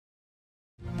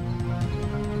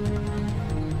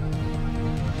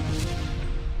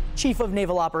Chief of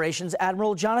Naval Operations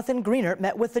Admiral Jonathan Greenert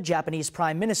met with the Japanese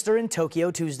Prime Minister in Tokyo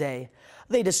Tuesday.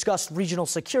 They discussed regional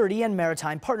security and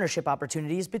maritime partnership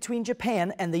opportunities between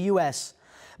Japan and the U.S.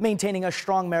 Maintaining a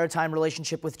strong maritime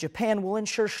relationship with Japan will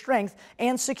ensure strength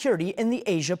and security in the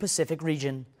Asia-Pacific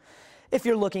region. If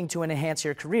you're looking to enhance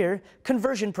your career,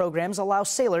 conversion programs allow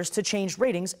sailors to change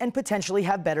ratings and potentially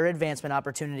have better advancement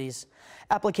opportunities.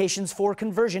 Applications for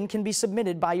conversion can be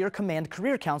submitted by your Command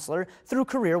Career Counselor through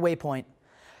Career Waypoint.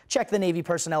 Check the Navy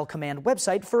Personnel Command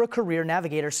website for a Career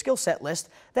Navigator skill set list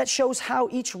that shows how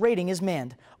each rating is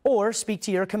manned, or speak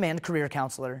to your Command Career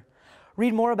Counselor.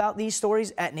 Read more about these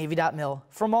stories at Navy.mil.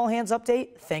 From All Hands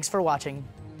Update, thanks for watching.